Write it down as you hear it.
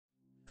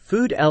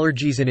Food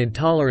allergies and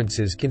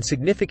intolerances can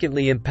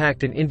significantly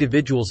impact an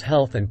individual's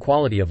health and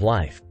quality of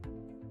life.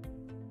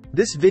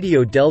 This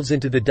video delves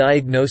into the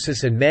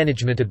diagnosis and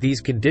management of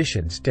these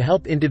conditions to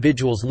help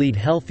individuals lead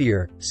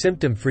healthier,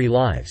 symptom-free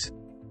lives.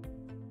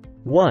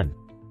 1.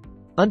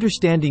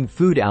 Understanding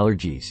food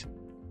allergies.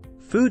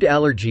 Food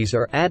allergies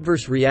are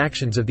adverse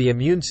reactions of the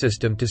immune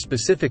system to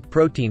specific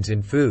proteins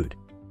in food.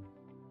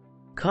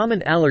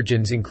 Common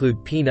allergens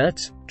include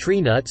peanuts, tree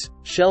nuts,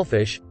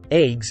 shellfish,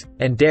 eggs,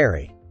 and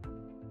dairy.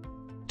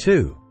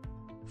 2.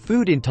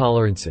 Food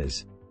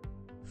intolerances.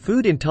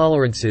 Food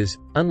intolerances,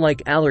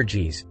 unlike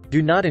allergies,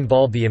 do not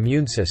involve the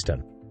immune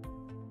system.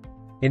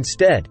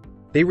 Instead,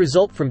 they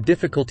result from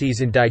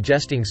difficulties in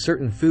digesting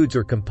certain foods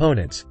or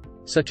components,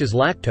 such as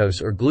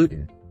lactose or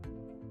gluten.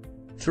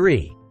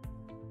 3.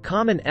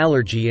 Common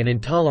allergy and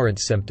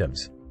intolerance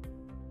symptoms.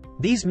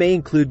 These may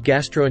include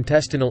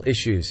gastrointestinal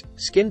issues,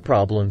 skin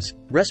problems,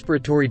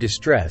 respiratory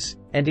distress,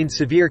 and in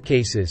severe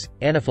cases,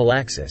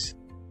 anaphylaxis.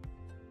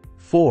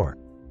 4.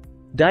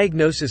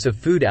 Diagnosis of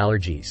food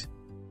allergies.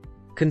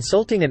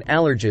 Consulting an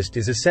allergist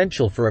is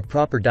essential for a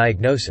proper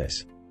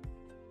diagnosis.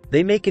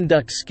 They may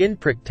conduct skin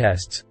prick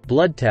tests,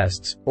 blood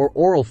tests, or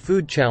oral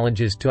food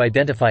challenges to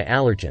identify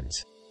allergens.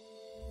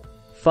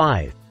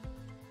 5.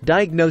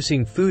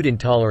 Diagnosing food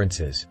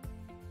intolerances.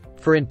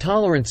 For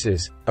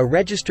intolerances, a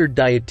registered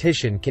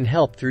dietitian can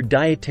help through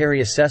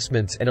dietary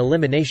assessments and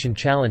elimination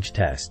challenge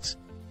tests.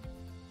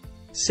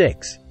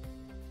 6.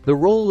 The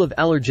role of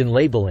allergen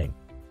labeling.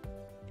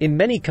 In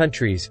many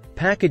countries,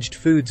 packaged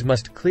foods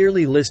must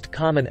clearly list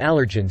common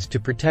allergens to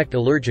protect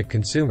allergic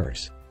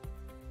consumers.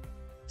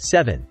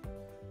 7.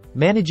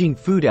 Managing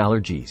food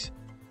allergies.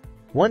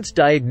 Once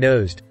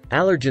diagnosed,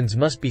 allergens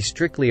must be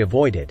strictly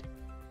avoided.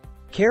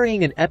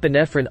 Carrying an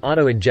epinephrine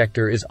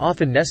autoinjector is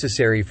often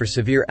necessary for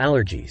severe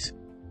allergies.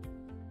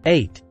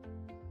 8.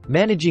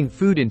 Managing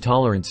food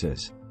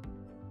intolerances.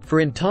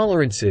 For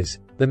intolerances,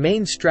 the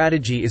main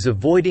strategy is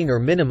avoiding or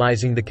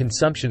minimizing the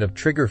consumption of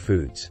trigger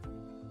foods.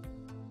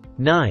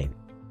 9.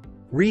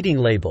 Reading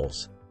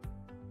labels.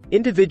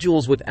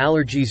 Individuals with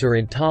allergies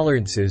or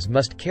intolerances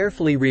must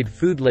carefully read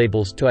food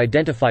labels to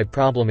identify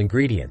problem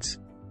ingredients.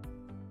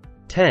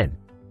 10.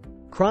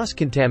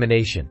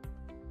 Cross-contamination.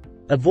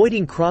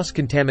 Avoiding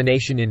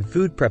cross-contamination in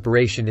food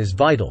preparation is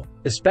vital,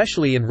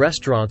 especially in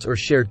restaurants or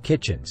shared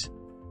kitchens.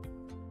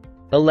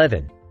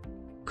 11.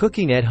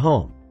 Cooking at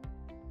home.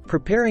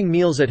 Preparing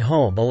meals at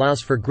home allows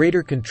for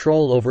greater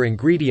control over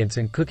ingredients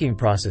and cooking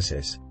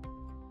processes.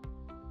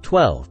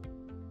 12.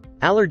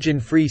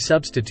 Allergen-free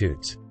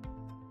substitutes.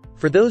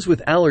 For those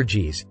with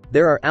allergies,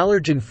 there are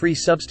allergen-free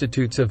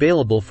substitutes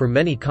available for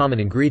many common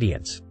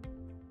ingredients.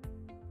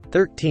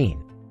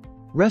 13.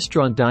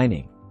 Restaurant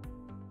dining.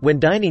 When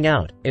dining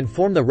out,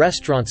 inform the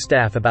restaurant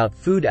staff about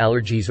food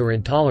allergies or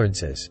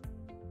intolerances.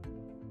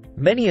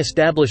 Many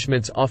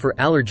establishments offer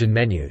allergen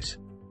menus.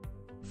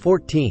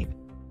 14.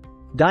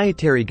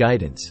 Dietary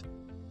guidance.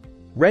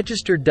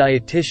 Registered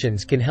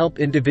dietitians can help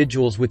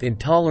individuals with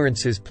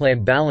intolerances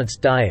plan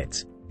balanced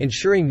diets,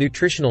 ensuring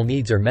nutritional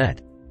needs are met.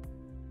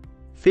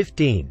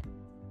 15.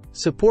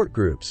 Support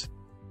groups.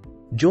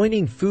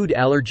 Joining food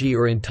allergy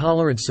or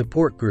intolerance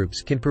support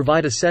groups can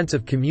provide a sense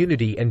of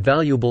community and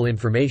valuable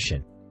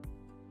information.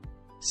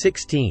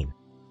 16.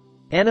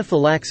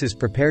 Anaphylaxis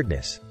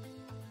preparedness.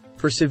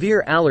 For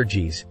severe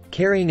allergies,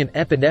 carrying an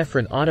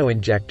epinephrine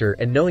autoinjector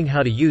and knowing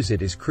how to use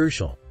it is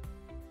crucial.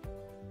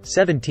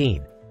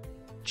 17.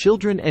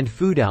 Children and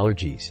food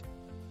allergies.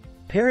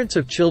 Parents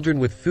of children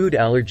with food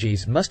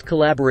allergies must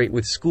collaborate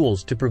with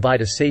schools to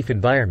provide a safe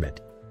environment.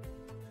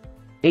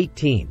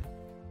 18.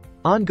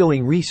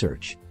 Ongoing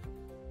research.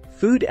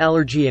 Food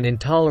allergy and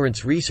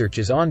intolerance research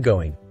is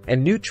ongoing,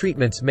 and new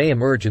treatments may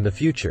emerge in the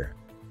future.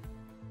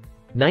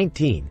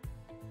 19.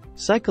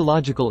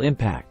 Psychological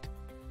impact.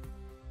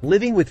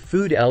 Living with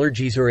food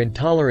allergies or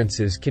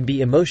intolerances can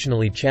be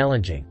emotionally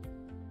challenging.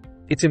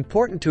 It's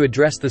important to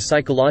address the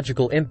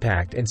psychological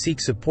impact and seek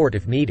support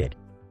if needed.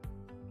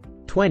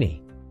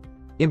 20.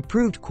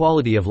 Improved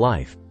quality of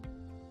life.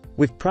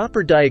 With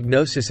proper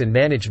diagnosis and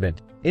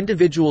management,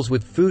 individuals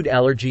with food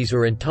allergies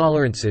or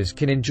intolerances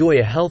can enjoy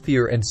a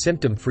healthier and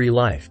symptom-free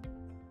life.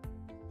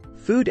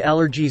 Food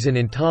allergies and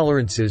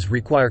intolerances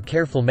require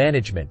careful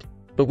management,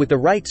 but with the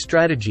right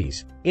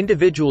strategies,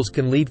 individuals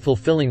can lead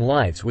fulfilling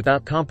lives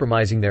without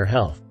compromising their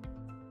health.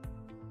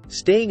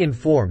 Staying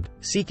informed,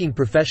 seeking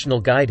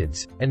professional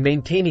guidance, and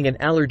maintaining an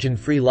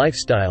allergen-free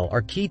lifestyle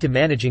are key to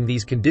managing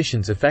these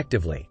conditions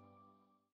effectively.